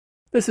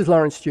This is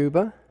Lawrence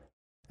Juba,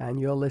 and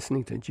you're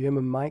listening to Jim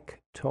and Mike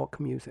Talk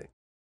Music.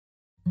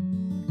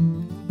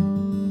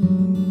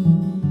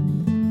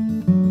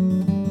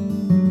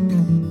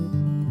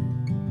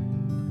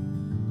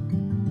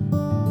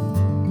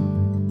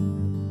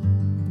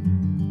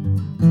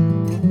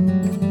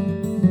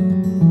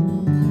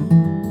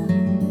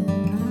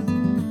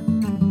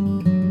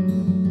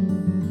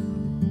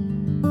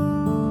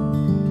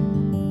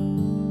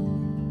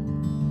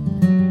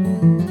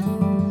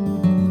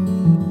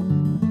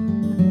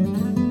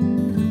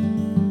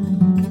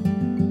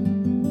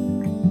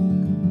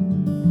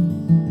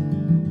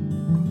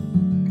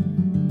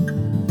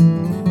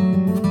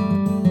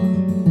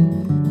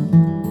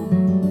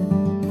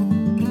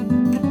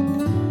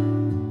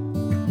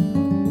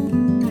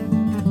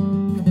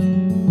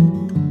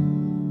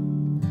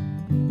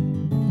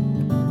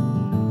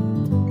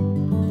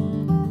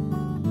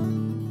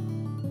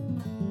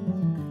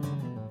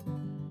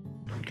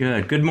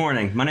 Good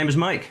morning. My name is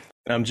Mike.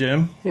 I'm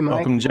Jim. Hey, Mike.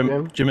 Welcome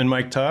to Jim and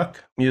Mike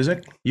Talk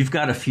Music. You've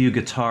got a few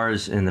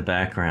guitars in the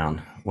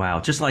background. Wow,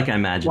 just like I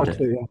imagined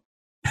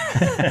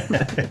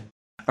it.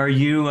 Are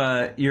you,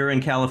 you're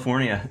in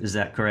California, is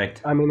that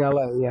correct? I'm in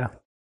LA, yeah.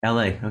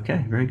 LA,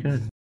 okay, very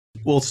good.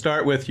 We'll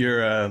start with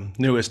your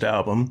newest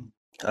album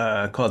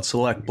called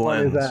Select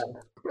Blends. What is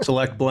that?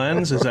 Select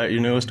Blends, is that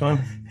your newest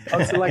one?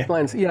 Oh, Select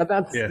Blends. Yeah,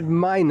 that's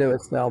my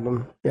newest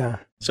album, yeah.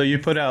 So you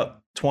put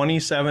out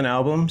 27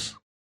 albums?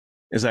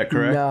 Is that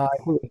correct? No, I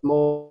think it's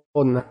more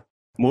than that.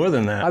 More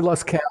than that? I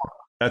lost count.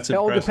 That's It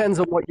all impressive. depends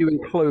on what you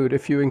include.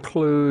 If you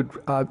include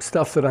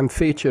stuff that I'm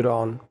featured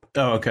on,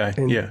 Oh, okay.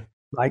 Yeah.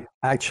 like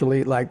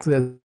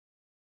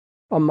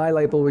on my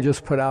label, we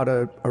just put out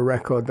a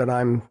record that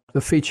I'm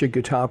the featured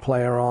guitar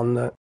player on.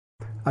 That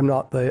I'm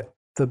not the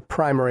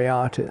primary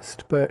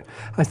artist, but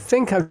I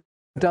think I've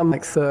done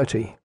like 30.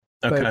 Okay.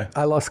 But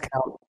I lost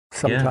count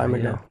some time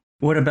ago.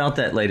 What about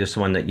that latest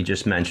one that you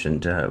just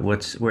mentioned?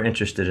 We're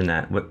interested in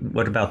that.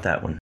 What about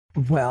that one?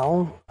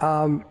 Well,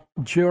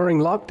 during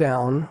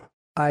lockdown,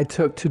 I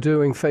took to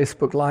doing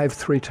Facebook Live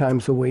 3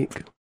 times a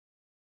week,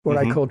 what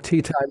I call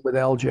Tea Time with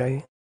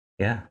LJ.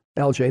 Yeah.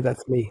 LJ,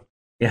 that's me.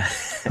 Yeah.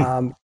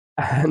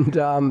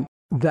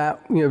 That,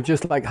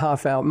 just like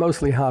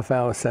mostly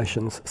half-hour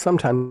sessions,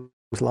 sometimes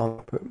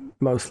long, but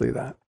mostly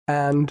that.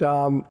 And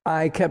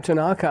I kept an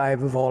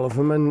archive of all of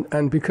them.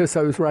 And because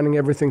I was running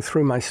everything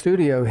through my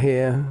studio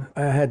here,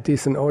 I had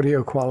decent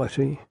audio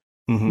quality,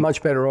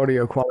 much better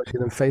audio quality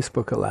than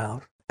Facebook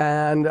allowed.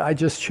 And I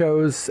just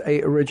chose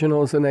 8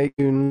 originals and 8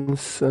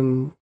 tunes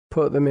and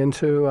put them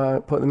into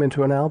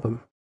an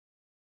album,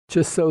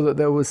 just so that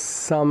there was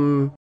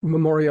some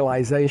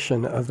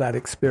memorialization of that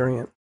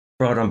experience.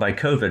 Brought on by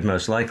COVID,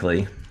 most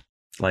likely,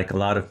 like a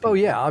lot of people. Oh,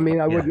 yeah. I mean,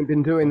 I wouldn't have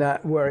been doing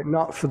that were it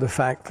not for the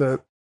fact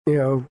that,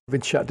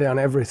 we'd shut down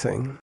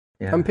everything.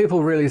 Yeah. And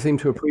people really seem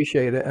to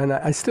appreciate it. And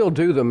I still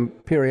do them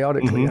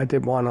periodically. I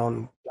did one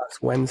on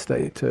last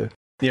Wednesday to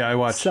I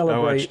watched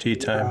Tea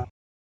Time.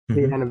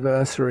 The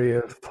anniversary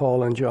of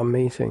Paul and John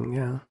meeting,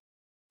 yeah.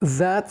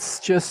 That's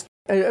just,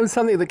 it was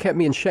something that kept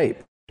me in shape,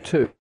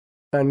 too,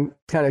 and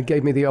kind of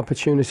gave me the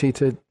opportunity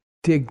to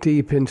dig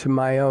deep into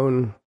my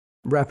own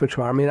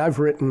repertoire. I mean, I've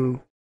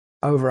written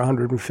over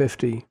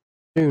 150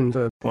 tunes,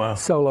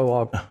 solo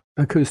or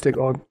acoustic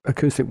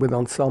with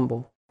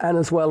ensemble, and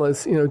as well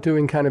as,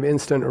 doing kind of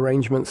instant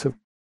arrangements of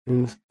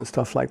tunes and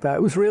stuff like that.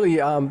 It was really,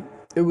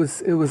 it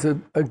was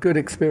a good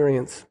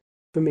experience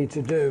for me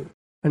to do,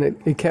 and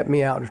it kept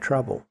me out of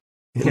trouble.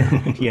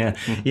 Yeah.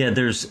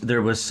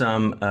 There was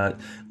some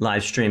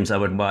live streams I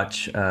would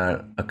watch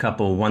a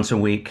couple once a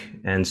week,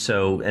 and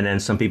then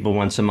some people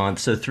once a month.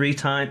 So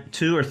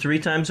 2 or 3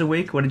 times a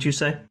week. What did you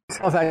say?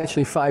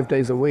 Actually 5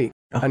 days a week,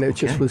 and it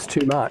just was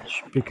too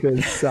much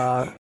because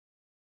I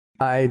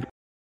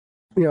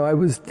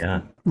was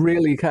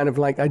really kind of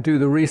like I do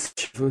the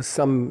research for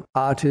some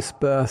artist's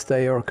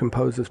birthday or a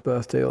composer's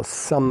birthday or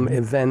some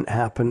event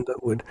happened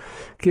that would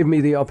give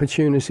me the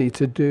opportunity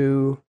to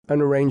do an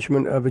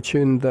arrangement of a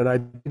tune that I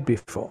did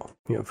before.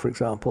 For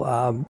example,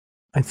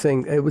 I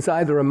think it was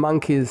either a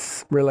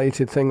Monkees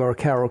related thing or a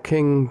Carole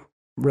King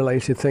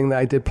related thing that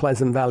I did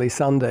Pleasant Valley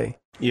Sunday.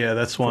 Yeah,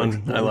 that's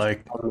one I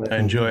like. I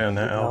enjoy on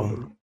that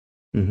album.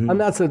 And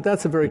that's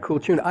a very cool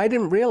tune. I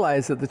didn't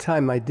realize at the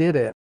time I did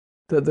it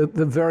that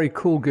the very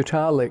cool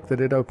guitar lick that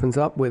it opens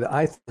up with,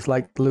 I thought was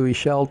like Louis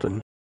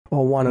Sheldon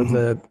or one of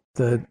the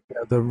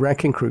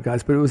Wrecking Crew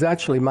guys, but it was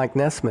actually Mike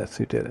Nesmith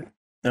who did it.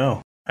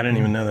 Oh, I didn't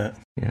even know that.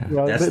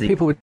 Yeah,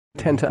 people would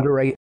tend to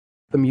underrate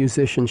the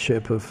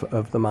musicianship of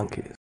the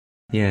Monkees.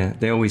 Yeah,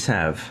 they always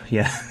have.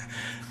 Yeah,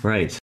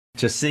 right.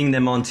 Just seeing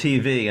them on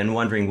TV and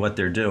wondering what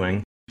they're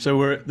doing.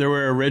 So there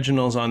were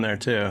originals on there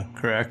too,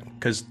 correct?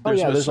 Because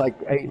there's like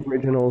 8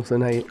 originals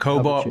and 8.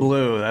 Cobalt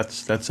Blue,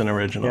 that's an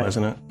original,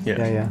 isn't it?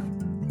 Yeah.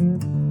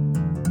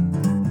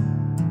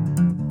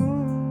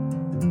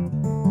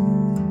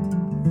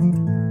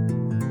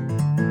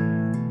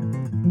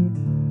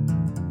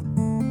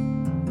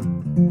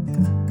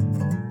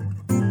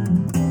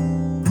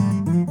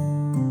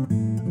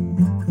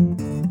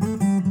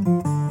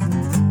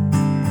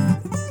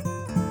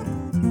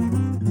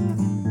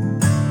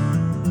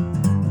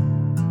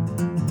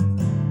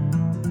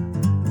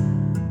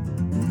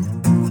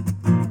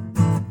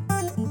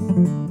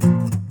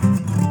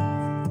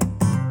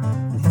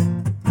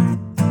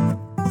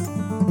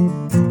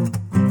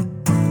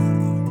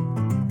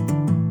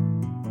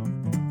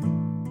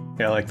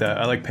 Yeah, I like that.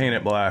 I like Paint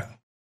It Black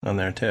on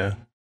there too.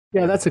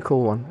 Yeah, that's a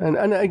cool one.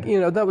 And you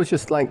know, that was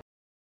just like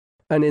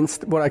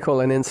what I call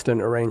an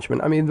instant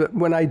arrangement. I mean,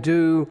 when I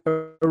do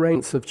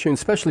arrangements of tunes,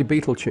 especially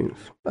Beatle tunes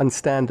and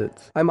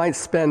standards, I might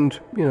spend,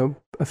 you know,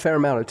 a fair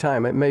amount of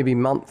time, it may be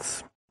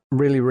months,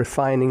 really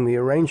refining the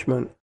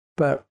arrangement.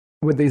 But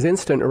with these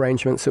instant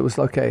arrangements, it was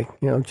okay,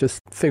 you know, just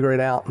figure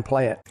it out and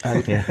play it,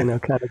 and you know,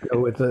 kind of go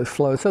with the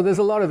flow. So there's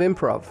a lot of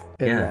improv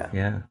in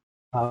there,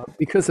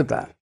 because of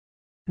that,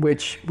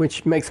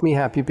 which makes me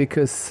happy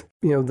because,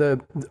 you know,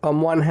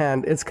 on one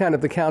hand, it's kind of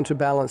the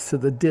counterbalance to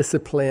the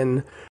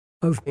discipline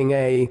of being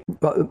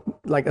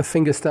like a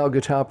fingerstyle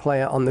guitar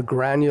player on the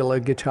granular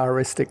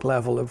guitaristic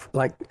level of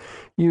like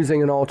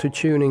using an alter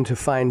tuning to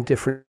find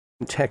different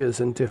textures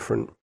and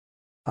different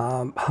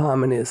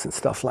harmonies and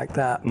stuff like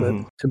that.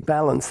 But to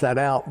balance that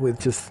out with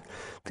just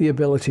the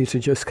ability to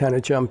just kind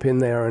of jump in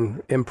there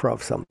and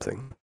improv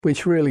something,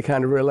 which really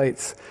kind of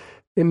relates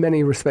in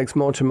many respects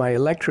more to my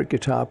electric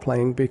guitar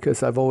playing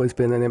because I've always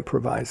been an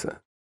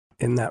improviser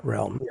in that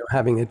realm, you know,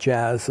 having a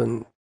jazz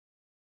and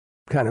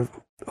kind of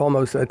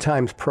almost at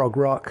times prog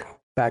rock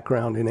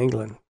background in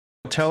England.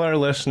 Tell our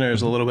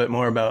listeners a little bit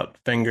more about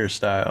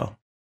fingerstyle,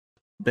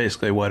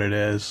 basically what it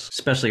is.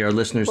 Especially our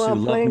listeners who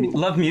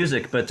love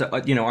music,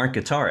 but you know, aren't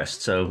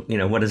guitarists. So, you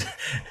know,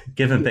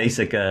 give a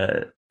basic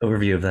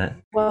overview of that.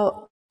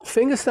 Well,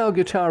 fingerstyle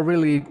guitar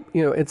really,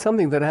 you know, it's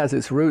something that has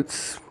its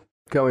roots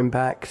going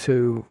back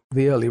to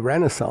the early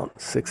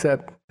Renaissance,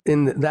 except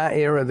in that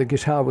era, the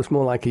guitar was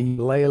more like a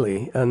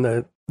ukulele and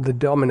the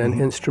dominant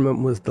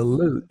instrument was the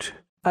lute.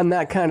 And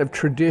that kind of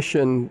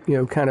tradition, you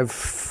know, kind of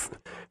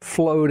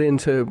flowed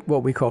into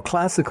what we call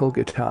classical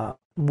guitar,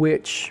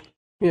 which,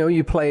 you know,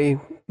 you play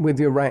with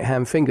your right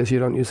hand fingers, you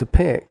don't use a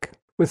pick.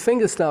 With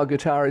fingerstyle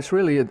guitar, it's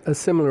really a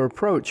similar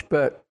approach,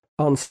 but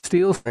on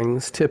steel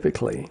strings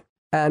typically,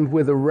 and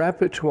with a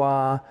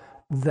repertoire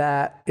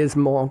that is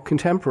more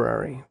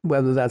contemporary,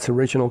 whether that's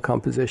original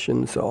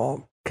compositions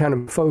or kind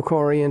of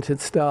folk-oriented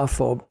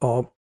stuff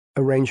or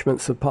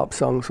arrangements of pop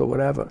songs or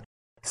whatever.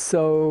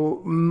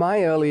 So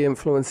my early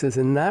influences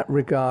in that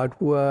regard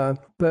were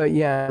Bert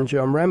Jan and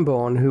John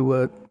Renbourn, who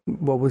were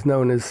what was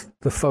known as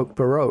the folk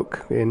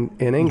baroque in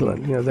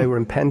England. You know, they were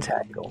in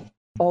Pentangle.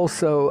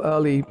 Also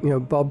early, you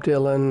know, Bob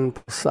Dylan,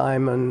 Paul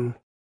Simon,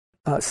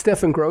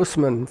 Stefan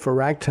Grossman for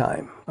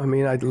ragtime. I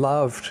mean, I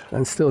loved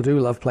and still do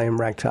love playing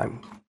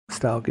ragtime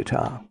style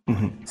guitar.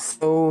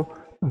 So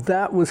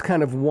that was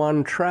kind of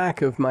one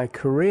track of my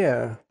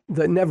career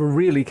that never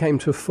really came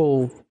to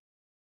full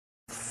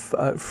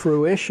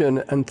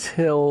fruition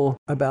until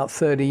about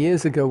 30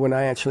 years ago when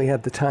I actually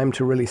had the time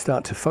to really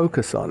start to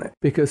focus on it,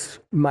 because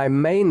my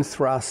main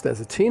thrust as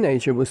a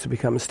teenager was to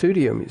become a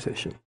studio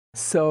musician.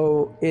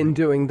 So in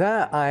doing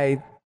that,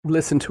 I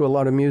listened to a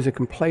lot of music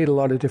and played a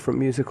lot of different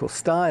musical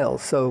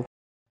styles. So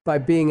by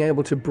being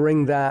able to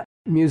bring that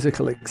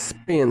musical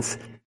experience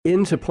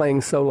into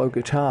playing solo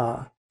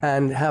guitar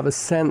and have a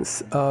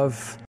sense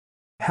of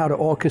how to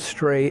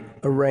orchestrate,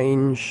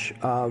 arrange,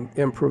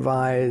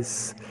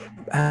 improvise,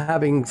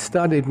 having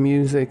studied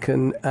music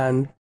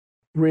and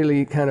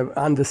really kind of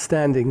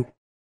understanding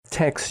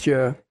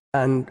texture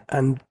and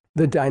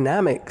the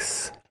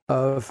dynamics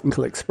of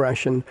musical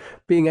expression,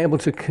 being able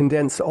to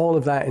condense all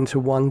of that into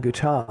one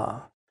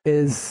guitar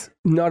is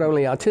not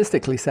only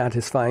artistically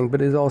satisfying,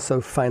 but is also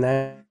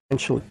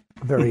financially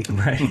very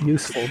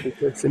useful,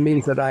 because it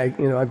means that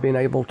I've been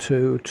able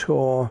to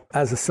tour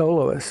as a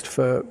soloist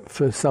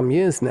for some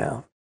years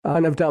now.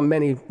 And I've done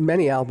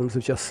many albums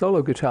of just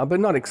solo guitar,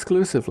 but not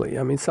exclusively.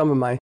 I mean, some of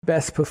my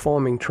best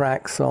performing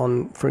tracks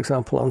for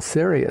example, on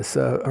Sirius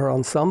are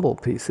ensemble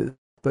pieces,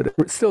 but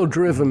it's still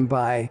driven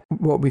by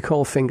what we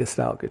call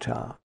fingerstyle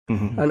guitar.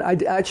 And I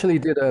actually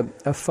did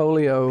a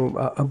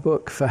folio, a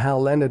book for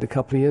Hal Leonard a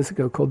couple of years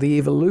ago called The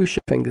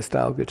Evolution of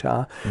Fingerstyle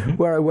Guitar,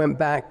 where I went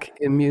back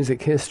in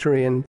music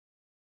history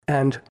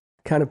and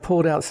kind of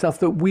pulled out stuff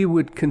that we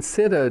would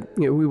consider,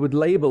 we would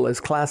label as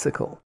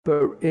classical,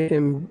 but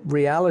in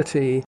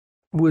reality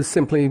was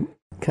simply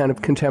kind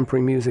of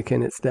contemporary music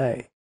in its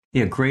day.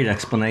 Yeah, great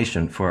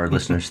explanation for our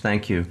listeners.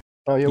 Thank you.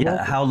 Oh, you're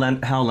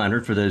welcome. Hal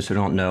Leonard, for those who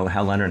don't know,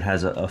 Hal Leonard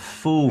has a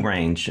full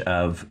range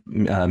of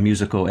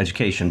musical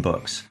education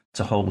books. It's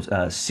a whole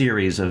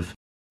series of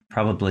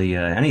probably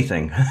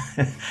anything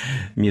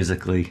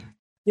musically.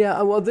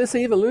 Yeah, well, this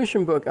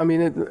Evolution book, I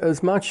mean,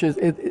 as much as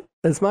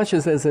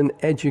there's an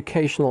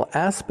educational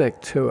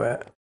aspect to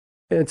it,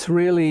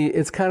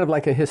 it's kind of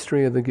like a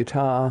history of the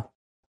guitar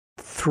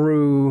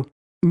through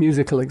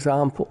musical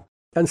example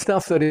and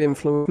stuff that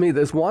influenced me.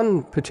 There's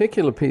one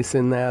particular piece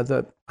in there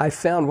that I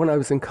found when I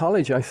was in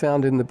college, I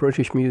found in the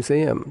British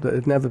Museum that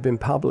had never been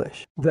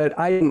published, that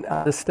I didn't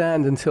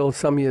understand until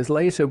some years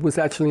later was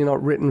actually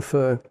not written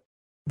for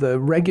the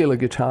regular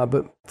guitar,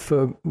 but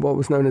for what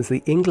was known as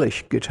the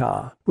English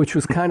guitar, which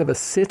was kind of a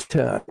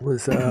sitar. It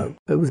was a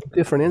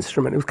different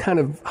instrument. It was kind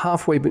of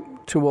halfway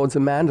towards a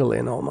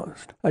mandolin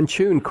almost, and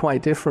tuned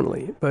quite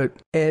differently, but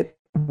it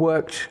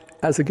worked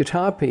as a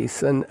guitar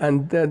piece.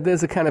 And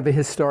there's a kind of a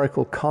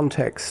historical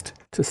context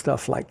to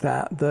stuff like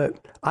that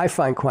I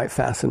find quite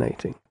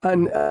fascinating.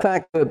 And in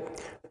fact,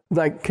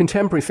 like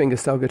contemporary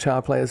fingerstyle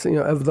guitar players,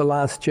 over the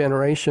last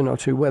generation or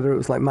two, whether it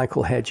was like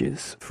Michael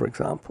Hedges, for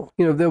example,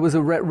 there was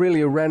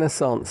really a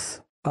renaissance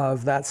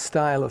of that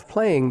style of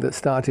playing that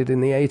started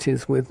in the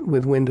 80s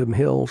with Windham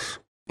Hill's,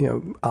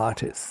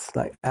 artists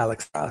like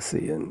Alex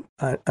Rossi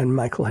and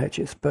Michael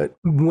Hedges. But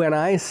when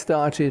I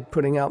started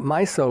putting out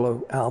my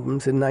solo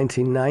albums in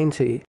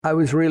 1990, I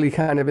was really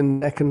kind of in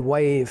the second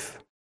wave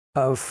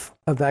of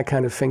that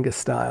kind of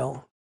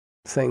fingerstyle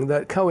thing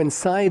that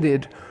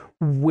coincided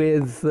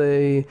with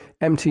the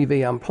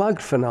MTV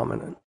Unplugged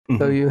phenomenon. Mm-hmm.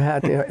 So you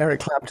had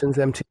Eric Clapton's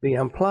MTV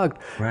Unplugged,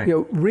 right.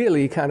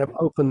 Really kind of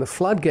opened the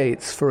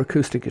floodgates for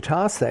acoustic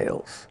guitar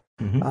sales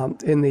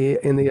mm-hmm. in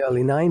the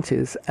early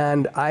 90s.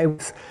 And I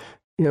was,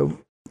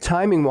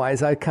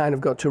 timing-wise, I kind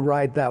of got to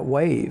ride that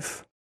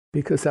wave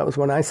because that was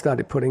when I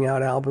started putting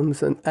out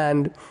albums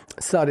and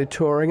started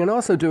touring and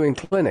also doing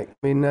clinic.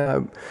 I mean,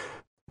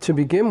 to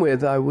begin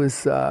with, I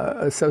was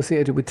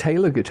associated with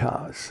Taylor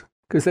Guitars,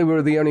 because they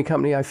were the only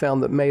company I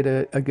found that made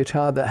a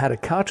guitar that had a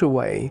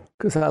cutaway,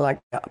 because I like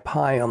up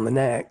high on the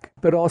neck,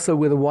 but also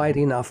with a wide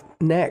enough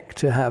neck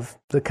to have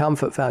the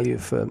comfort value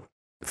for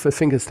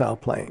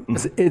fingerstyle playing.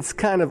 It's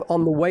kind of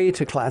on the way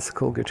to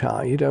classical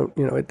guitar. You don't,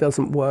 it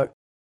doesn't work.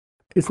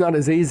 It's not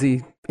as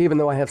easy, even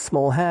though I have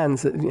small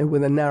hands,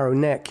 with a narrow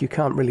neck, you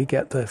can't really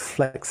get the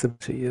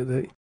flexibility.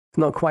 There's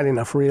not quite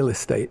enough real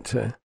estate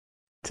to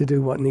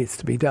do what needs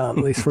to be done,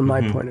 at least from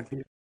my point of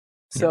view.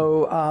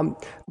 So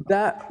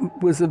that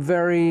was a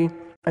very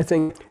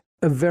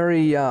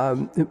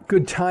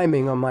good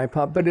timing on my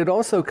part, but it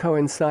also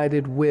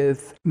coincided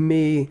with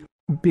me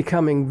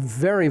becoming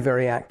very,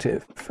 very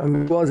active. I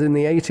mean, it was in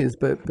the 80s,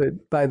 but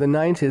by the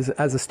 90s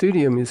as a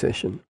studio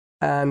musician.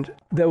 And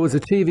there was a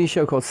TV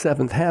show called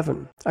Seventh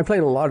Heaven. I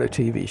played a lot of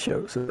TV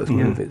shows and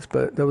movies,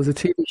 but there was a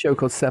TV show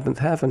called Seventh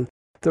Heaven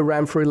that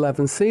ran for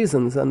 11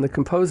 seasons, and the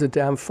composer,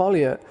 Dan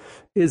Folliott,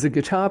 is a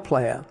guitar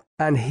player,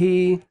 and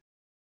he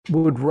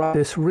would write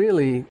this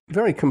really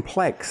very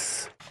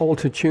complex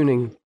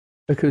alter-tuning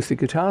acoustic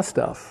guitar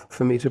stuff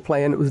for me to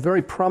play, and it was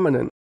very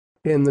prominent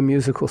in the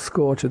musical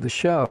score to the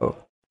show.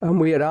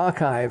 And we had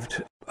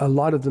archived a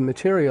lot of the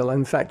material.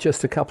 In fact,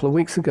 just a couple of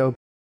weeks ago,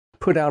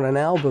 put out an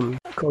album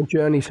called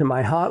Journey to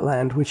My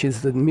Heartland, which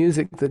is the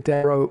music that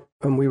Dan wrote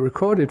and we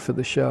recorded for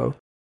the show,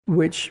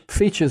 which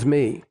features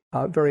me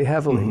very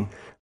heavily. Mm-hmm.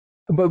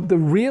 But the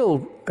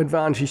real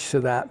advantage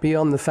to that,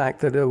 beyond the fact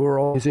that there were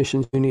all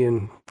musicians'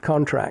 union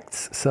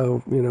contracts,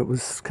 so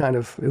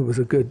it was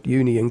a good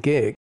union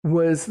gig,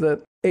 was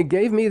that it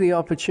gave me the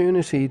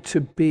opportunity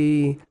to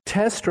be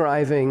test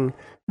driving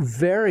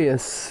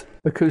various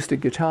acoustic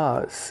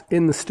guitars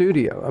in the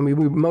studio. I mean,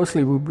 we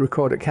mostly would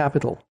record at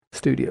Capitol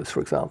Studios,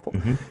 for example.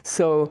 Mm-hmm.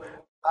 So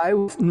I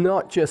was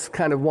not just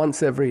kind of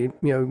once every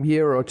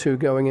year or two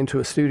going into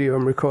a studio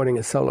and recording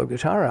a solo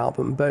guitar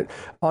album, but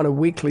on a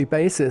weekly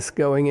basis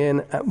going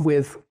in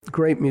with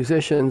great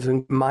musicians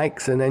and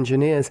mics and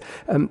engineers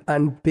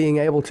and being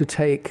able to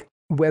take,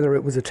 whether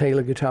it was a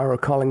Taylor guitar or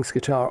Collings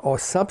guitar, or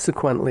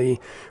subsequently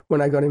when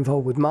I got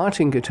involved with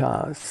Martin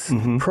guitars,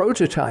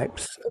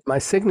 prototypes of my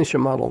signature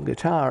model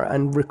guitar,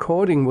 and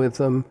recording with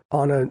them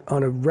on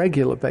a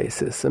regular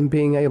basis, and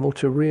being able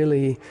to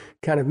really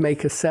kind of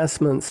make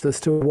assessments as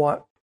to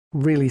what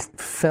really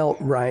felt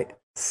right,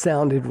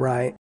 sounded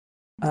right.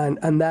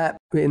 And that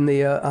in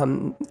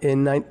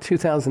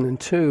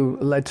 2002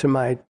 led to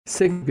my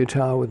signature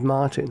guitar with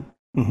Martin,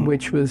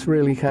 which was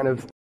really kind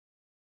of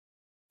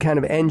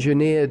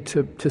engineered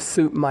to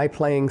suit my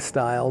playing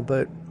style,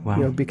 but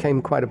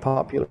became quite a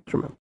popular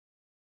instrument.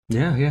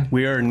 Yeah.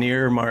 We are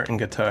near Martin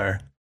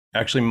Guitar.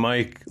 Actually,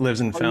 Mike lives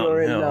in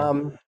Fountain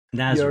Hill.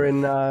 You're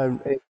in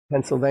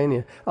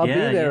Pennsylvania. I'll be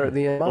there at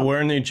the end. Well,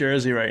 we're in New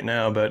Jersey right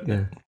now, but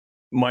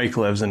Mike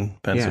lives in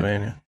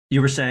Pennsylvania. Yeah.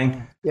 You were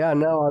saying? Yeah,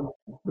 no,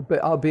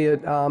 I'll be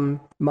at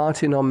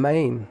Martin on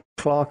Main,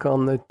 Clark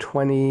on the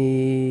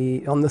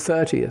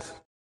 30th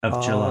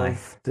of July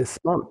this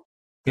month.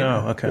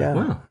 Yeah. Oh, okay. Yeah.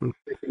 Wow. I'm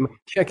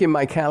checking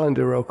my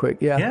calendar real quick.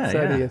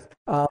 30th.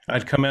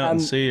 I'd come out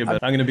and see you, but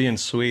I'm going to be in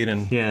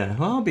Sweden. Yeah,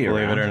 well, I'll be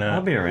around. Believe it or not.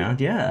 I'll be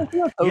around, yeah.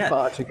 Not so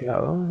far to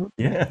go.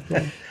 Yeah.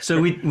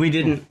 So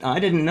I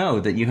didn't know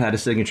that you had a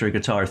signature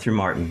guitar through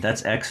Martin.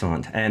 That's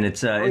excellent. And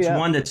it's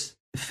one that's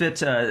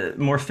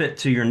more fit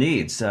to your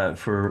needs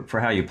for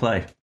how you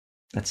play.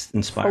 That's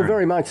inspiring. Oh,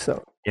 very much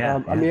so.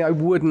 Yeah. I mean, I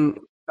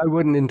wouldn't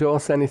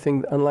endorse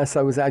anything unless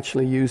I was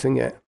actually using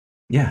it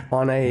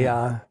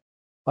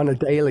on a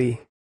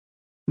daily,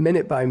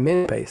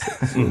 minute-by-minute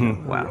basis.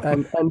 Wow.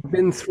 And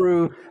been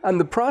through, and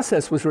the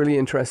process was really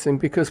interesting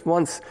because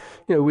once,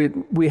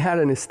 we had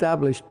an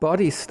established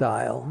body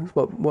style,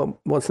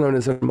 what's known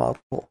as a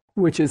model,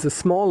 which is a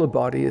smaller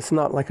body. It's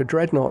not like a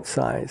dreadnought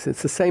size.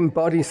 It's the same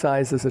body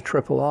size as a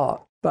triple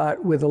R,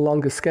 but with a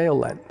longer scale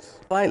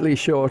length, slightly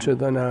shorter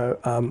than a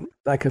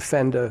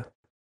Fender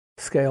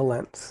scale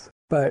length,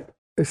 but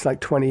it's like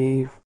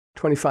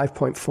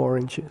 25.4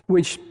 inches,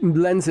 which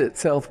lends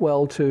itself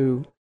well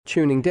to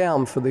tuning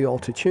down for the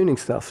alter tuning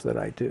stuff that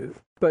I do.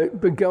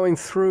 But going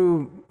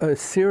through a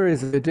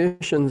series of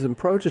editions and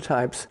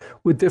prototypes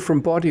with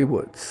different body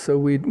woods. So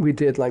we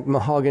did like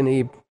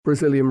mahogany,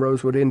 Brazilian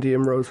rosewood,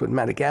 Indian rosewood,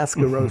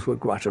 Madagascar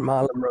rosewood,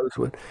 Guatemalan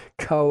rosewood,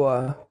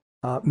 koa,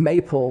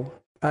 maple,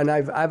 and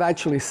I've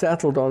actually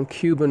settled on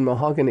Cuban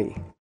mahogany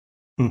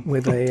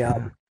with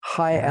a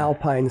high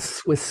alpine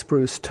Swiss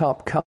spruce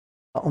top cut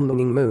on the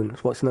waning moon.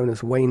 It's what's known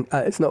as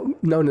it's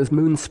not known as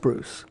moon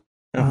spruce,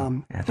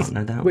 I don't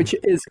know that which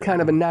is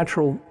kind of a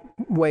natural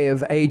way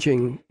of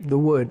aging the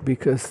wood,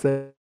 because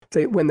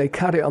when they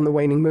cut it on the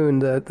waning moon,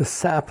 the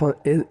sap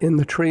in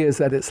the tree is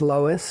at its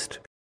lowest,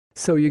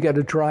 so you get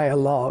a drier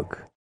log.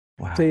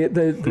 Wow.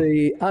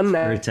 The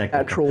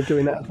unnatural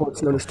doing that is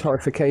what's known as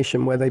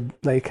torrefication, where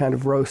they kind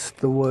of roast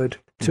the wood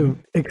to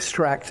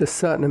extract a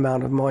certain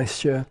amount of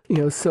moisture,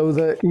 so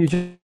that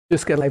you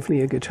just get a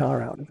livelier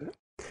guitar out of it.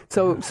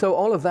 So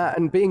all of that,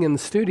 and being in the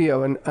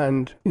studio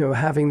and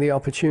having the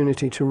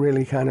opportunity to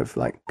really kind of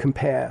like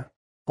compare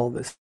all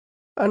this.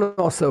 And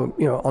also,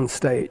 on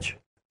stage.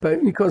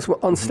 But because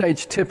on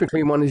stage,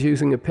 typically one is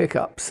using a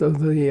pickup, so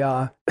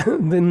the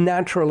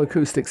natural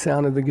acoustic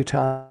sound of the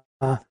guitar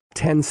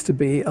tends to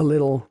be a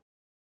little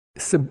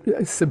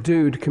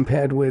subdued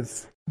compared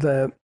with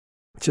the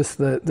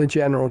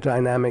general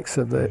dynamics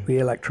of the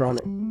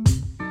electronic.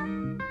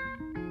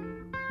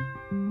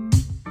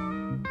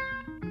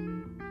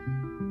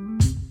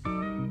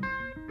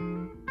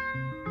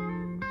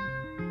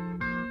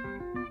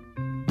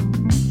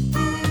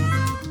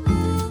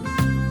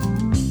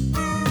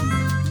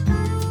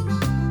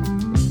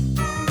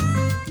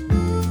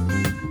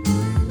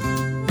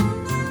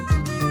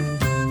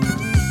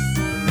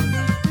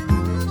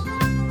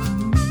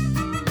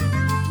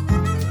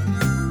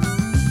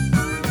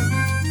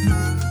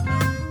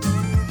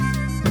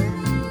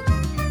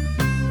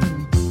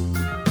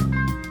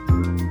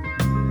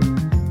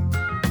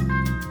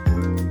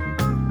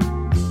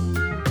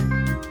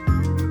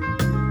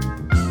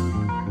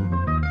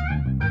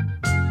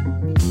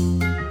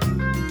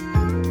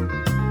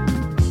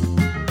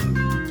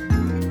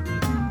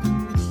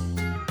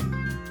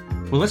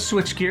 Well, let's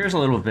switch gears a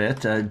little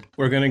bit.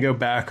 We're going to go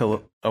back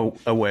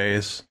a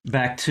ways.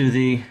 Back to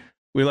the...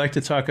 We like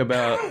to talk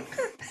about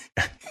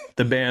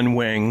the band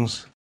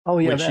Wings. Oh,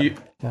 yeah.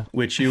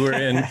 Which you were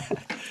in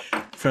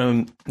from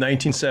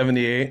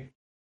 1978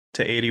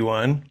 to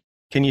 81.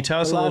 Can you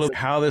tell us a little bit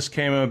how this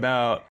came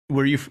about?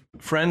 Were you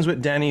friends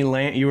with Denny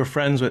Laine? You were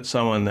friends with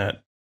someone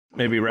that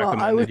maybe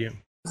recommended you?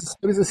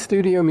 I was a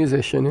studio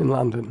musician in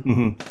London.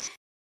 Mm-hmm.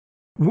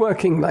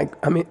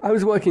 I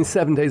was working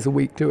 7 days a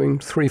week, doing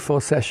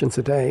 3-4 sessions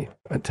a day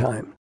at a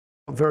time.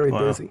 Very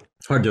busy.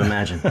 It's hard to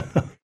imagine.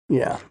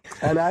 Yeah.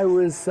 And I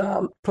was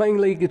playing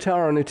lead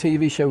guitar on a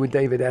TV show with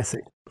David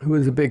Essex, who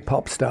was a big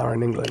pop star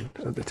in England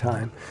at the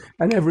time.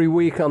 And every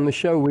week on the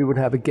show, we would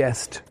have a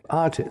guest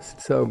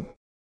artist. So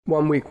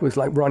one week was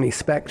like Ronnie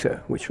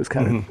Spector, which was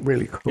kind of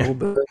really cool. Yeah.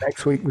 But the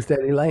next week was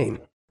Denny Laine.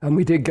 And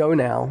we did Go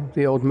Now,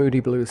 the old Moody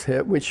Blues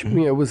hit, which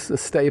was a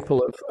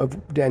staple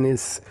of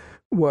Denny's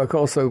work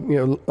also,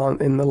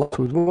 in the Lost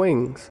with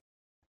Wings.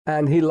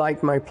 And he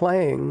liked my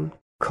playing,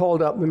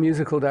 called up the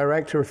musical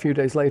director a few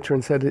days later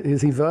and said,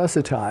 is he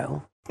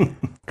versatile?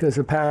 Because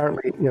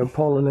apparently,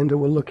 Paul and Linda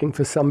were looking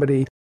for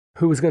somebody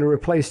who was going to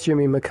replace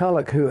Jimmy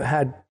McCulloch, who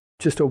had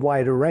just a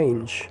wider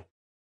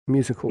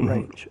musical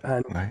range.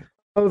 And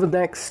over the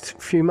next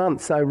few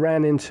months, I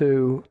ran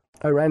into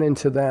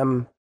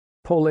them,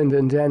 Paul, Linda,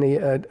 and Denny,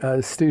 at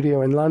a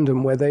studio in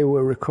London where they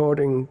were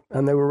recording,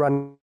 and they were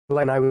running.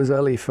 And I was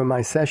early for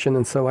my session,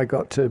 and so I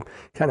got to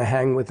kind of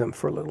hang with them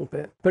for a little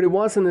bit. But it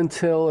wasn't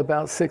until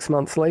about 6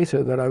 months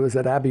later that I was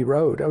at Abbey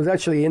Road. I was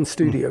actually in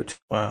studio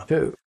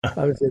too.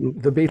 I was in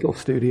the Beatles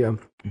studio,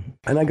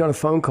 and I got a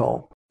phone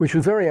call, which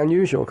was very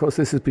unusual. Of course,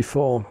 this is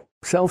before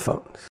cell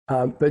phones.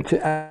 But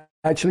to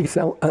actually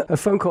a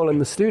phone call in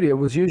the studio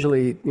was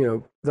usually,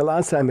 the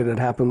last time it had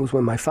happened was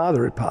when my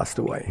father had passed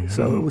away.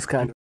 So it was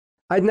kind of,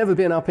 I'd never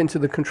been up into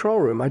the control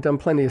room. I'd done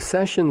plenty of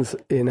sessions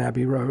in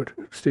Abbey Road,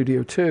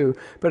 Studio 2,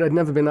 but I'd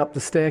never been up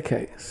the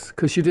staircase,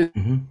 because you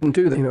didn't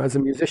do that. As a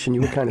musician, you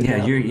were kind of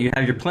down. You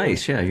have your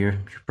place. Yeah, you're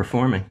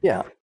performing.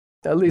 Yeah,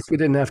 at least we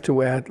didn't have to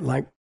wear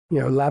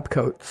lab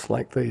coats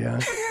like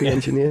the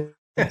engineer.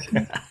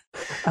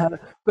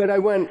 But I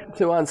went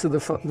to answer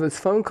this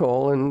phone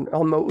call, and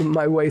on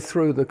my way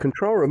through the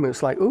control room, it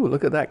was like, ooh,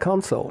 look at that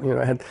console.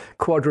 It had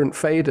quadrant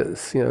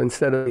faders.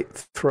 Instead of a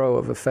throw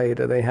of a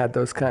fader, they had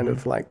those kind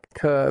of like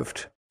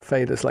curved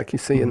faders like you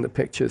see in the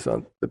pictures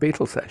on the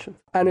Beatles session.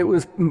 And it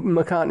was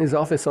McCartney's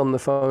office on the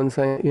phone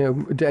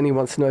saying, Denny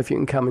wants to know if you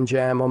can come and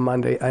jam on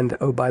Monday. And,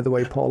 oh, by the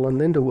way, Paul and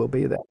Linda will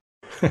be there,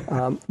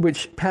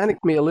 which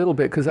panicked me a little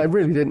bit because I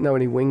really didn't know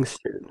any Wings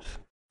tunes.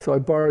 So I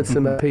borrowed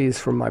some LPs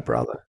from my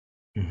brother.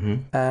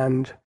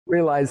 And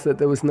realized that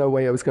there was no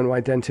way I was going to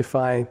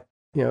identify,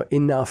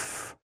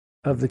 enough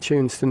of the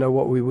tunes to know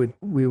what we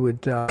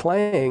would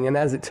playing. And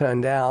as it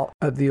turned out,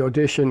 at the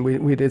audition,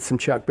 we did some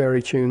Chuck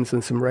Berry tunes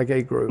and some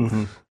reggae grooves.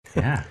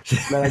 Yeah.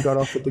 Then I got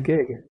offered the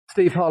gig.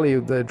 Steve Holly,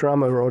 the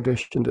drummer,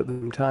 auditioned at the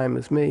same time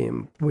as me,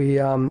 and we,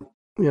 and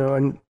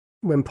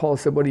when Paul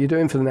said, "What are you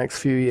doing for the next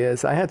few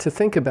years?" I had to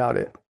think about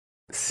it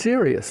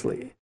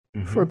seriously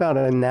for about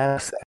a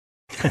nanosecond,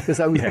 because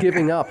I was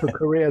giving up a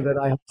career that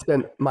I had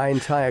spent my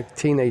entire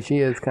teenage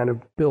years kind of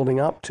building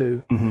up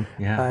to,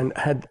 and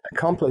had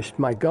accomplished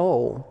my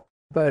goal,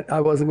 but I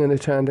wasn't going to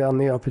turn down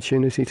the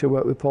opportunity to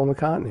work with Paul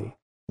McCartney.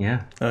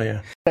 Yeah. Oh,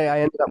 yeah. I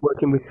ended up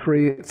working with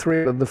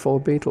three of the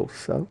four Beatles.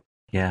 So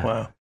yeah.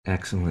 Wow.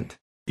 Excellent.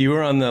 You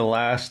were on the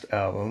last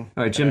album.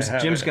 All right, Jim's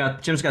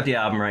got the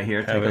album right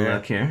here. Take a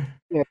look here.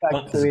 Yeah,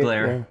 this is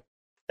Glare.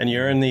 And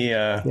you're in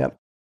the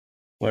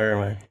where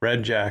am I?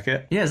 Red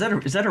jacket. Yeah, is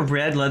that a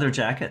red leather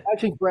jacket?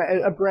 Actually,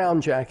 a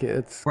brown jacket.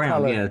 It's brown.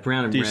 color. Yeah,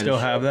 brown and Do you still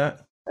have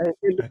that?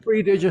 In the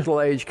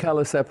pre-digital age,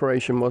 color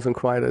separation wasn't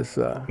quite as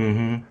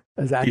accurate.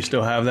 Do you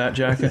still have that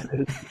jacket?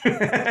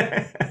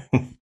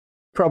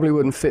 Probably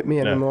wouldn't fit me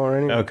anymore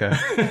anyway. Okay.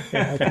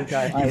 Yeah, I think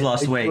You've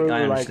lost weight.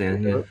 I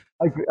understand.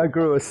 I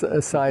grew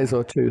a size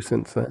or two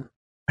since then.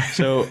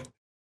 So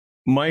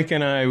Mike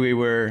and I, we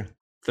were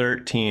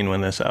 13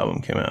 when this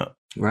album came out.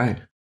 Right.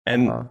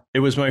 And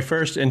it was my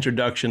first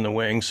introduction to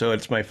Wings, so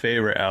it's my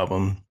favorite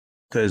album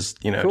because,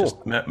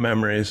 just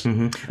memories.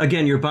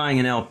 Again, you're buying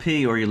an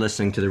LP or you're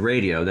listening to the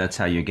radio. That's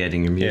how you're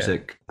getting your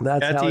music.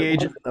 That's at how the it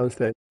age was in those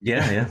days.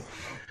 Yeah.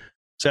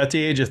 So at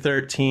the age of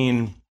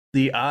 13,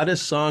 the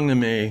oddest song to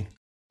me,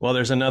 well,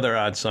 there's another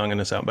odd song in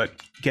this album, but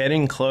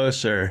Getting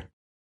Closer,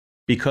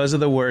 because of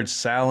the word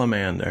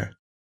salamander.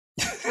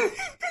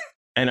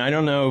 And I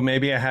don't know,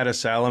 maybe I had a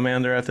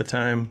salamander at the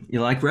time. You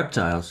like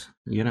reptiles,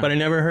 But I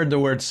never heard the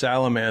word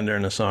salamander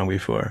in a song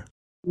before.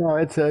 No,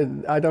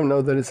 I don't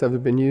know that it's ever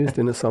been used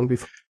in a song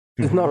before.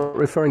 It's not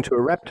referring to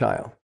a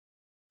reptile.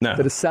 No.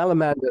 But a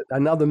salamander,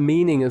 another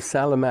meaning of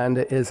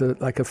salamander is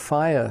like a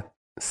fire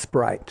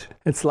sprite.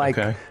 It's like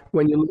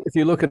if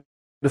you look at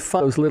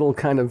those little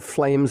kind of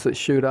flames that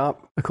shoot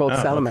up are called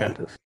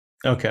salamanders.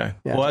 Okay.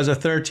 Yeah. Well, as a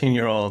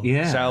 13-year-old,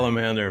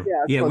 salamander.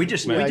 Yeah, we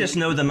just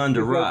know them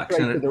under rocks.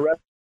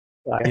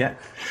 Yeah.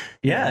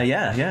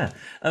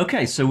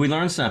 Okay, so we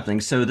learned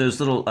something. So those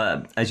little,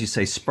 as you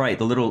say, sprite,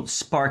 the little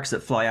sparks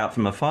that fly out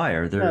from a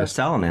fire, they're a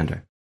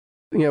salamander.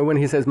 When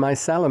he says my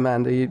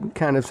salamander, you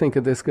kind of think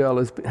of this girl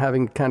as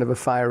having kind of a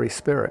fiery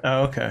spirit.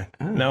 Oh, okay.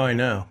 Now I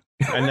know.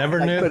 I never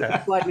knew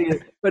that.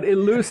 But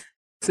elusive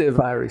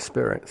fiery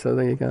spirit. So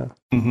there you go.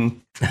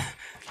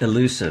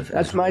 Elusive.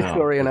 That's my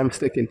story, and I'm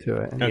sticking to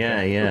it.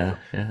 Okay.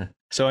 Yeah.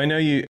 So I know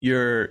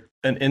you're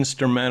an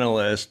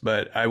instrumentalist,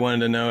 but I wanted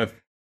to know if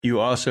you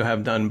also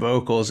have done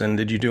vocals, and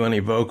did you do any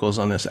vocals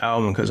on this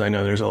album? Because I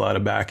know there's a lot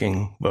of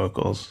backing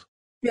vocals.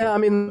 Yeah, I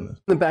mean,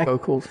 the back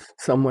vocals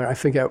somewhere. I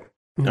forget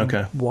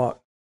what.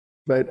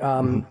 But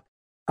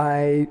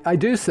I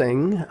do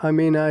sing. I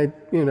mean,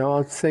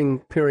 I'll sing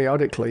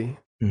periodically.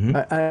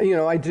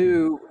 I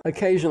do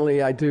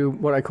occasionally. I do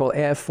what I call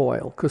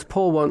airfoil because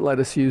Paul won't let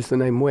us use the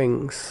name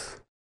Wings.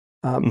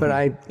 But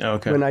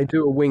when I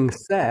do a wing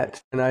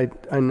set and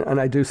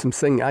I do some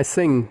singing, I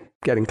sing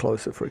Getting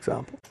Closer, for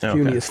example.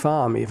 Junior's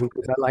Farm, even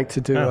because I like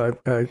to do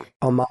a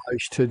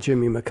homage to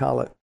Jimmy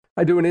McCulloch.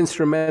 I do an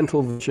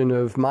instrumental version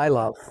of My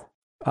Love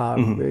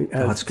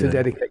to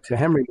dedicate to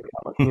Henry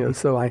McCulloch.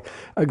 So I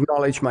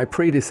acknowledge my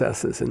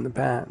predecessors in the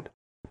band.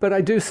 But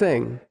I do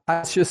sing.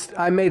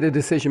 I made a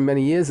decision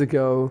many years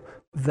ago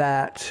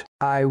that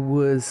I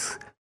was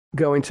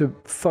going to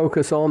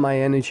focus all my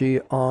energy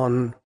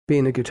on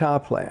being a guitar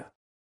player.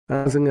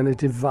 I wasn't going to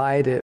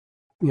divide it,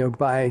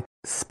 by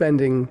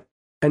spending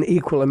an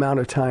equal amount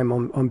of time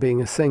on being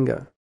a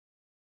singer.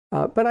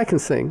 But I can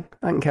sing.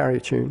 I can carry a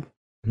tune.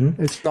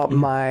 It's not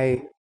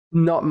my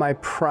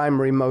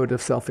primary mode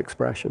of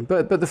self-expression.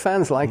 But the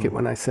fans like it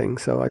when I sing,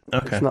 so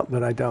it's not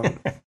that I don't.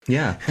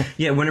 Yeah.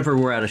 Whenever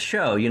we're at a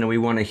show, we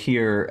want to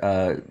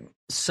hear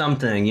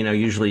something.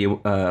 Usually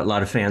a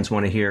lot of fans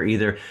want to hear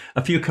either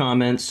a few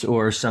comments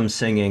or some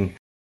singing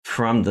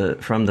from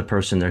the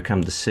person they're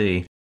come to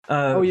see.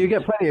 You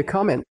get plenty of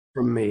comments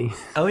from me.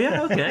 Oh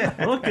yeah, okay.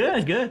 Well,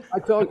 good. I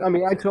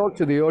talk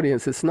to the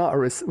audience. It's not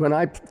when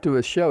I do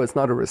a show, it's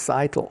not a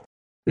recital.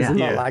 It's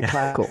not like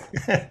classical.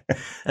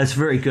 That's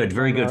very good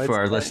for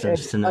our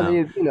listeners to know. I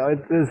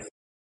mean,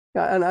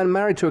 and I'm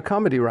married to a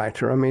comedy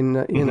writer. I mean,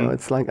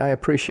 it's like I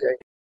appreciate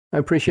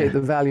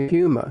the value of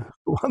humor.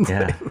 One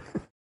thing.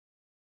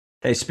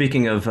 Hey,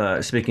 speaking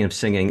of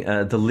singing,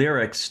 the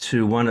lyrics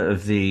to one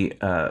of the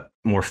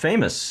more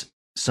famous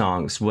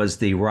songs was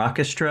the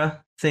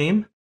Rockestra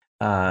theme.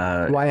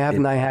 Why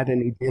haven't I had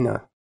any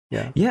dinner?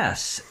 Yeah.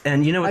 Yes,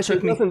 and it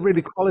doesn't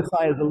really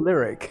qualify as a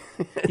lyric.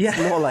 It's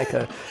more like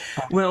a.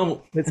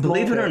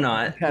 Believe it or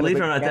not,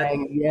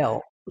 that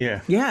yell.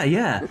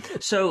 Yeah.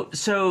 So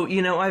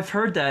I've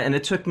heard that, and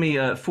it took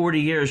me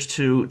 40 years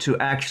to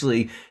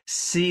actually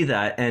see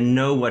that and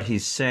know what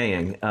he's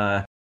saying.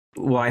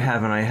 Why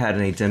haven't I had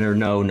any dinner?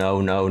 No.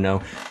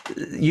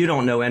 You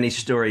don't know any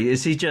story.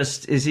 Is he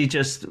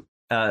just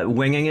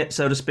winging it,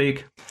 so to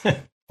speak?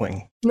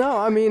 Wing. No,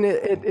 I mean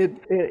it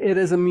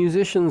is a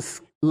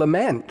musician's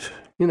lament,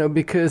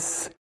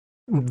 because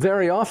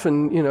very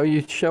often,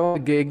 you show a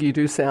gig, you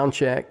do sound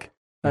check,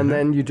 and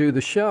then you do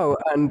the show,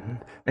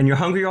 and you're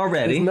hungry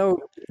already.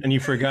 And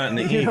you've forgotten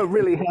to eat. You don't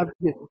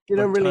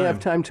really have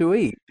time to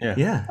eat.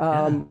 Yeah.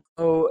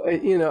 So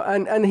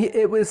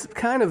it was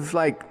kind of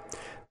like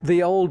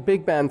the old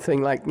big band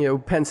thing, like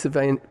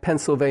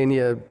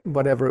Pennsylvania,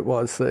 whatever it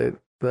was.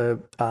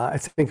 I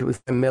think it was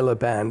the Miller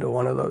Band or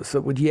one of those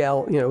that would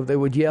yell. They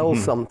would yell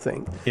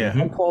something. Yeah.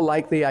 And Paul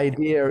liked the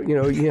idea.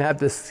 You have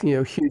this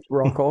huge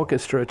rock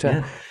orchestra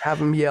to have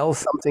them yell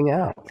something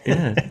out.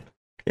 Yeah.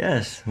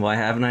 Yes. Why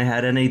haven't I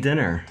had any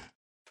dinner?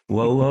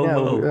 Whoa,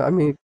 whoa. I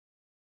mean,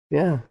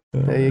 yeah.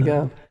 There you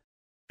go.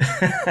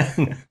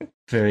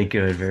 Very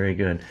good. Very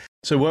good.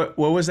 So what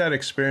was that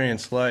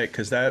experience like?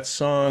 Because that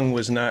song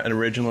was not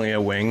originally a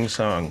Wings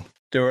song.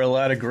 There were a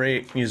lot of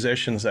great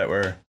musicians that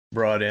were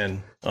brought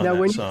in on now, that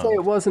when song. you say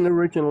it wasn't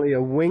originally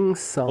a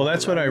Wings song, Well,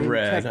 that's what I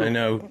read. I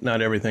know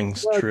not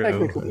everything's true.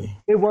 Technically,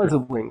 it was a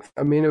Wings.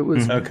 I mean, it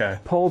was. Okay.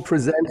 Paul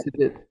presented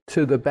it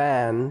to the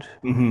band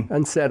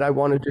and said, "I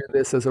want to do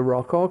this as a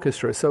rock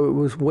orchestra." So it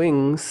was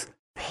Wings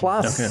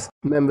plus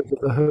members of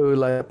the Who,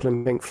 Led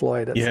Zeppelin, Pink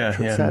Floyd,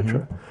 etc.,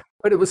 etc.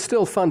 But it was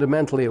still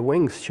fundamentally a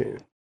Wings tune.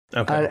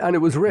 Okay. And it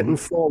was written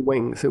for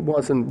Wings. It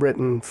wasn't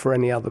written for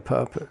any other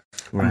purpose.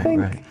 Right. I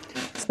think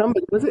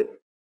somebody was it.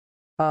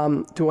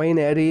 Dwayne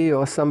Eddy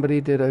or somebody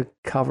did a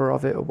cover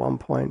of it at one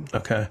point.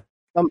 Okay.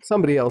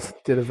 Somebody else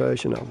did a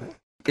version of it.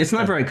 It's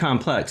not very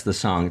complex. The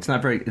song. It's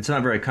not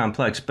very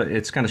complex, but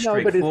it's kind of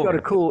straightforward. No,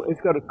 but it's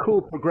got a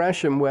cool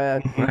progression where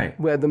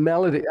the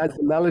melody, as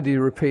the melody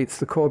repeats,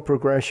 the chord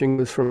progression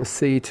goes from a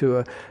C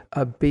to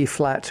a B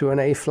flat to an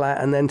A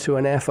flat and then to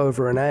an F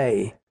over an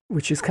A,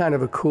 which is kind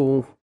of a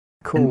cool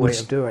way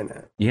of doing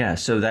it. Yeah,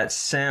 so that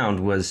sound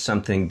was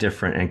something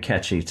different and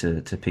catchy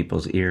to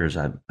people's ears,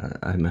 I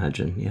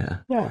imagine.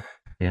 Yeah.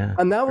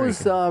 And that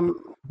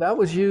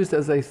was used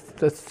as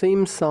the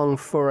theme song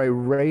for a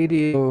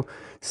radio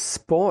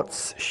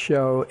sports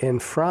show in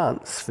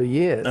France for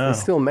years. They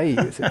still may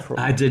use it for.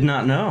 I did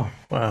not know.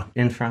 Wow.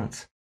 In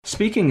France.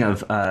 Speaking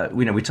of,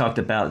 we talked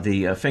about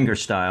the finger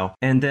style,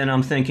 and then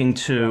I'm thinking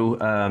too,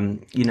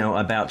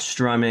 about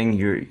strumming.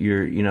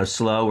 You're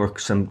slow or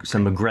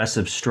some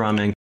aggressive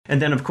strumming. And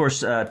then, of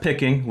course,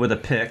 picking with a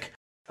pick,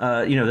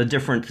 the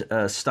different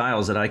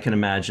styles that I can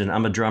imagine.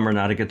 I'm a drummer,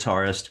 not a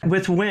guitarist.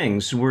 With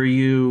Wings, were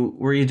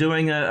you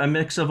doing a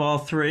mix of all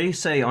three?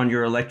 Say on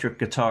your electric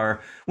guitar,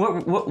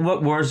 what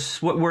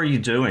were you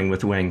doing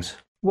with Wings?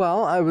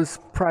 Well, I was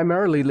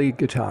primarily lead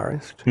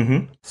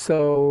guitarist.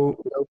 So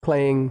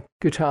playing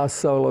guitar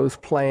solos,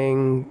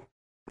 playing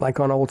like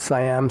on old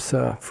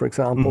Siamsa, for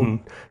example,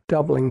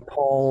 doubling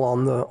Paul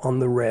on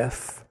the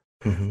riff.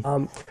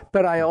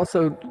 But I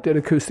also did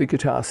acoustic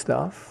guitar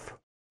stuff,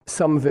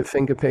 some of it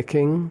finger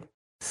picking,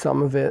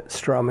 some of it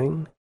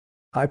strumming.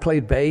 I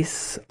played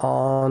bass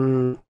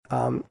on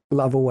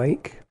Love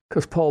Awake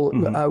because Paul,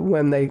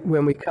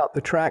 when we cut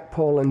the track,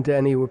 Paul and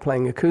Denny were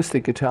playing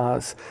acoustic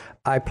guitars.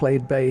 I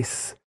played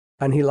bass,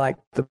 and he liked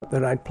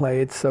that I'd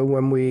played. So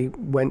when we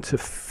went to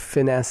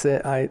finesse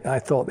it, I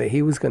thought that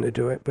he was going to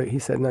do it, but he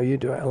said, "No, you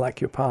do it. I like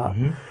your part."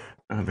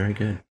 Oh, very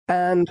good.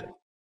 And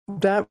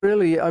that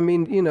really, I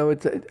mean,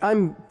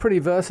 I'm pretty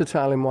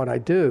versatile in what I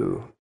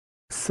do.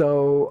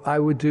 So I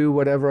would do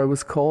whatever I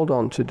was called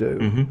on to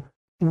do,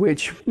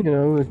 which,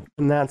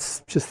 and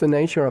that's just the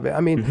nature of it.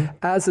 I mean,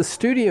 as a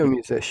studio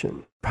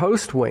musician,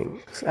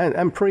 post-Wings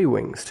and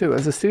pre-Wings too,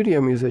 as a studio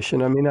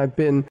musician, I mean, I've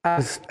been,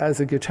 as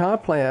a guitar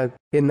player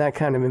in that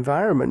kind of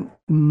environment,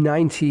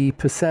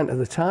 90% of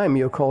the time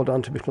you're called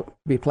on to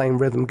be playing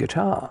rhythm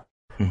guitar,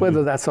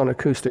 whether that's on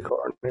acoustic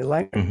or on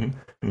electric.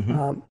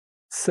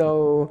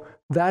 So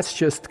that's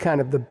just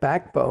kind of the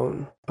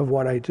backbone of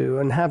what I do.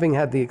 And having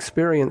had the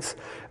experience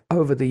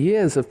over the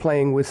years of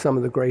playing with some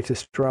of the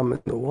greatest drummers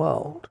in the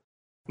world,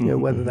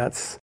 whether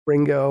that's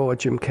Ringo or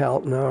Jim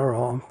Keltner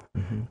or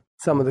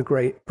some of the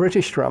great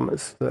British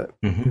drummers that,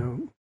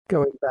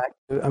 going back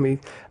to, I mean,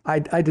 I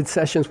did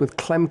sessions with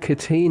Clem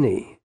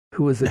Catini,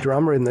 who was the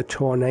drummer in the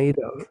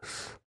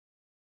Tornadoes.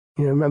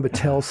 Remember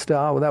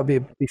Telstar? Well, that would be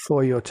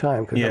before your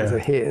time because that was a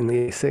hit in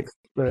the 60s.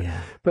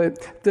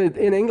 But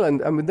in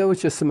England, I mean, there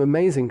was just some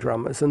amazing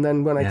drummers. And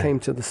then when I came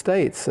to the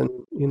States, and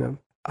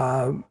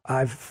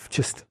I've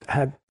just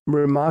had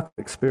remarkable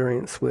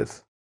experience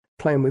with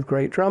playing with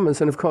great drummers.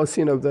 And of course,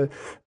 a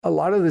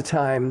lot of the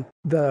time,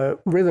 the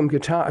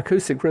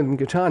acoustic rhythm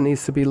guitar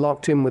needs to be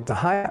locked in with the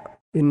hi-hat.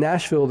 In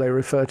Nashville, they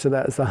refer to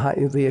that as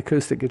the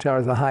acoustic guitar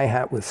as a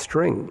hi-hat with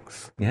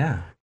strings. Yeah,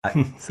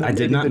 So I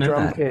did not know that. The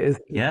drum kit is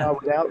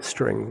without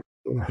strings.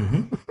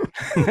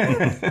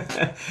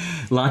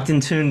 Locked in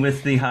tune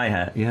with the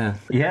hi-hat. Yeah.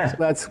 So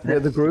that's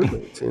where the groove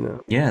is,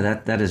 Yeah,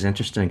 that is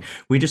interesting.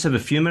 We just have a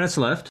few minutes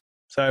left.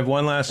 So I have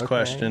one last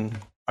question.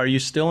 Are you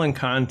still in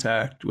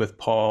contact with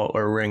Paul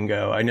or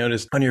Ringo? I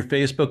noticed on your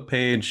Facebook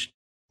page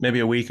maybe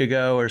a week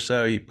ago or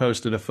so, you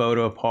posted a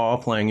photo of Paul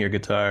playing your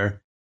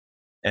guitar.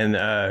 And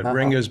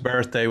Ringo's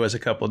birthday was a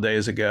couple of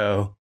days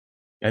ago.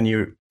 And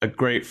a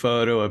great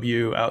photo of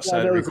you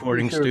outside a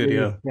recording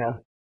studio.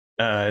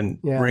 and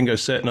Ringo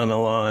sitting on the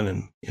lawn.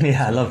 And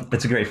yeah, I love.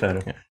 It's a great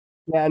photo.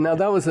 Yeah, no,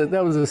 that was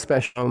a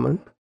special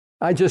moment.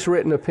 I just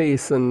written a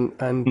piece, and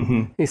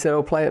he said,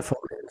 "Oh, play it for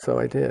me." So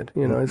I did.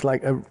 You know, it's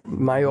like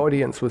my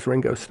audience was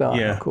Ringo Starr.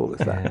 Yeah. How cool is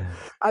that? Yeah.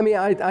 I mean,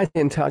 I'm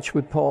in touch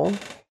with Paul.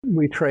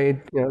 We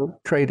trade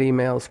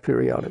emails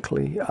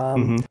periodically.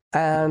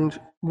 And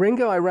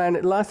Ringo,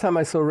 last time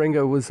I saw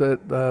Ringo was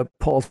at the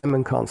Paul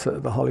Simon concert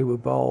at the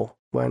Hollywood Bowl,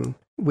 when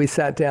we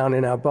sat down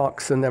in our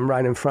box, and then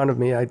right in front of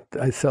me, I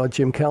saw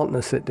Jim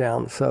Keltner sit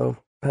down. So.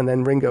 And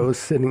then Ringo was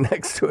sitting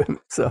next to him,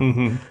 so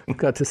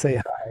got to say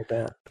hi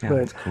there. Yeah, but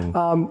that's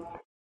cool.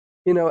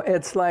 you know,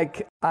 it's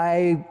like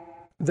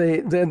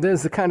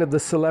there's the kind of the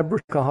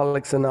Celebrity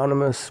Alcoholics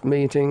Anonymous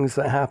meetings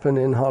that happen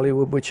in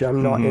Hollywood, which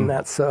I'm not in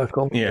that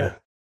circle. Yeah,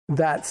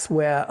 that's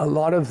where a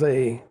lot of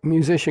the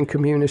musician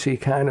community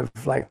kind of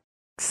like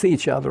see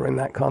each other in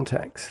that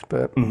context.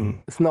 But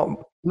it's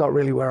not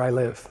really where I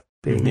live,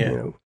 being you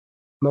know,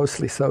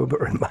 mostly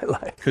sober in my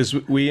life. Because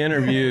we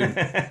interviewed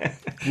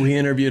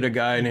a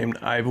guy named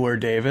Ivor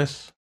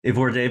Davis.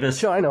 Ivor Davis?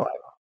 Sure, I know.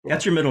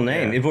 That's your middle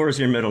name. Yeah. Ivor is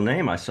your middle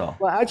name, I saw.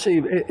 Well,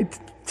 actually,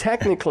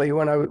 technically,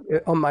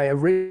 on my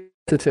original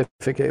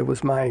certificate, it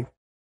was my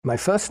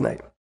first name.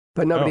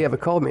 But nobody ever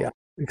called me,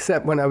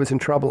 except when I was in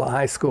trouble at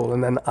high school,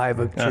 and then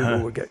Ivor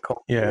Juba would get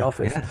called in the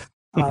office.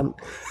 Yeah.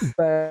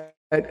 But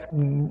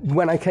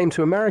when I came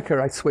to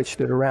America, I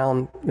switched it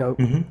around, you know,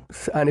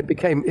 and it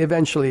became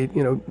eventually,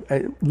 you know,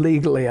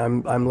 legally,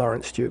 I'm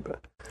Lawrence Juba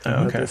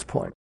at this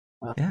point.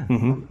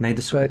 Made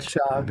the switch.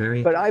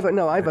 But Ivor,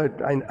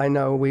 I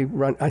know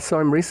I saw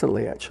him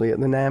recently actually at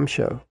the NAMM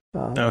show.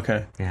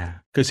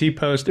 Because he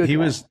posted,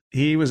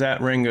 he was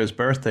at Ringo's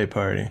birthday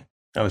party.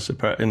 I was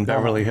surprised in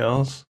Beverly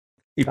Hills.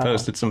 He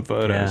posted some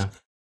photos.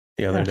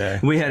 The other day.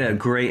 We had a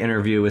great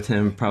interview with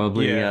him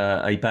probably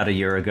about a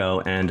year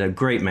ago, and a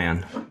great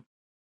man.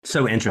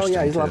 So interesting.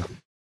 He's lovely.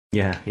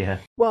 Yeah.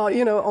 Well,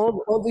 you know,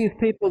 all these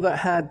people that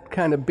had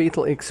kind of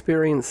Beatle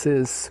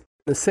experiences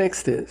in the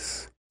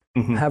 60s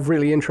have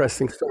really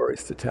interesting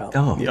stories to tell.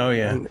 Oh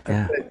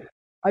yeah.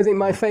 I think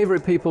my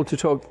favorite person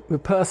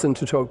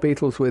to talk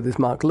Beatles with is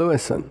Mark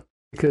Lewison,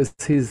 because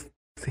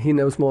he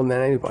knows more than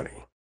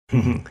anybody.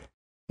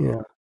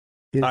 Yeah.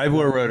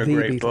 Ivor wrote a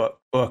great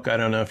book. I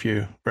don't know if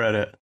you read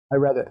it. I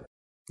read it.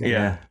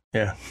 Yeah.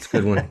 It's a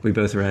good one. We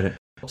both read it.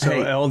 So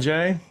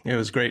LJ, it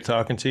was great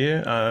talking to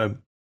you.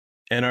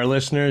 And our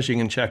listeners, you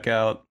can check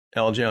out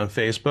LJ on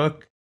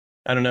Facebook.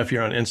 I don't know if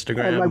you're on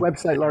Instagram. On my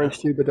website,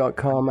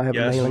 lawrencejuba.com. I have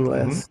a mailing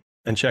list.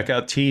 And check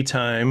out Tea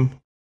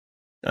Time.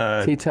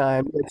 Tea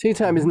Time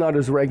is not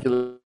as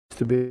regular as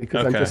to be,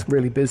 because I'm just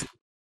really busy.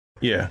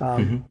 Yeah.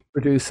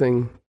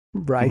 Producing,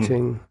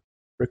 writing,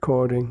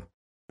 recording.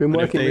 Been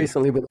working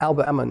recently with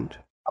Albert Hammond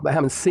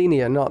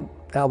Sr., not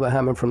Albert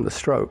Hammond from The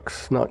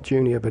Strokes, not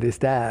Junior, but his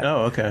dad.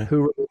 Oh, okay.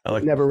 Who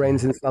Never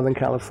Rains in Southern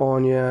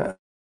California,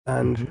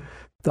 and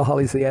The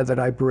Holly's the Air That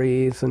I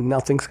Breathe, and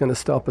Nothing's Gonna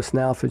Stop Us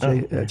Now for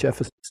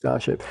Jefferson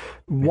Starship.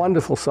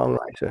 Wonderful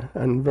songwriter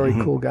and very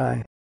cool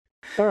guy.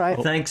 All right.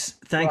 Thanks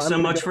so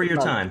much for your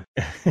time.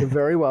 You're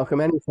very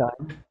welcome.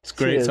 Anytime. It's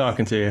great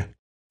talking to you.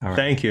 All right.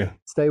 Thank you.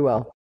 Stay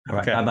well. All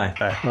right. Bye-bye.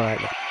 Bye. All right.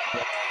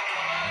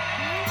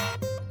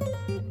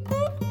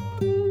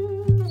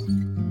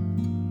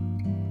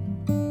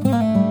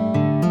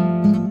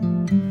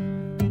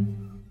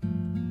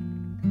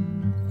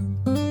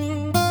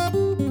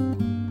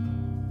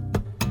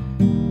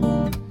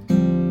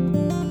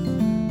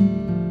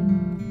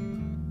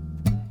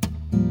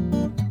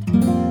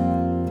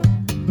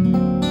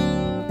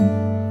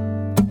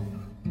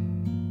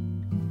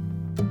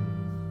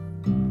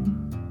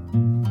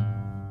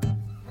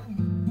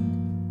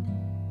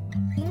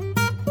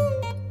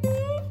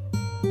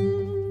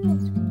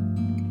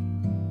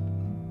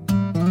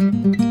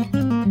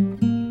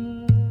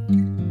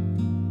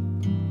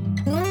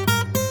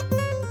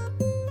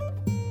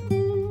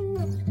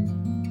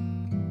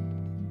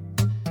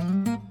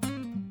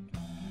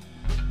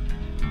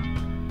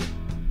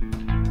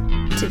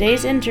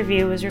 Today's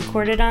interview was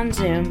recorded on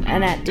Zoom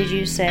and at Did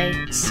You Say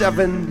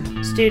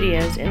 7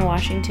 Studios in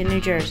Washington, New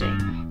Jersey.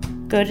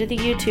 Go to the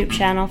YouTube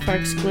channel for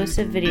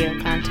exclusive video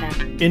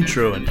content.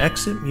 Intro and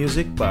exit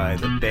music by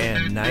the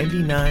band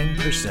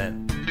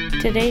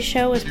 99%. Today's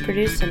show was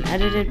produced and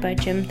edited by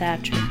Jim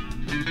Thatcher.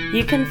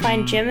 You can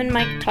find Jim and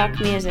Mike Talk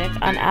Music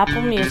on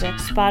Apple Music,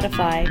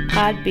 Spotify,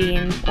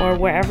 Podbean, or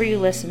wherever you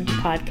listen to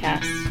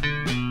podcasts.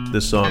 The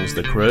songs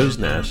The Crow's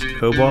Nest,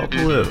 Cobalt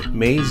Blue,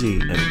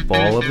 Maisie, and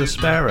Fall of the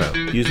Sparrow,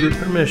 used with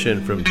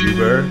permission from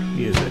Juba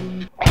Music.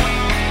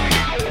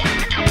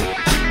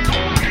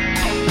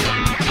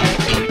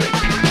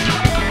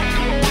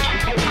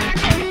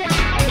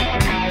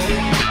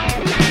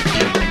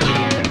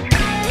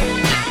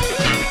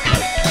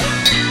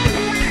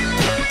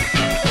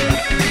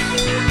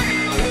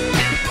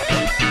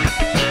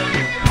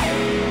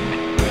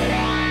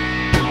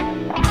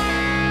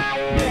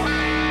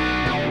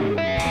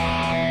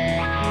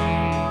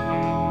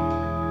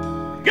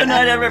 Good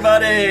night,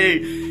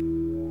 everybody!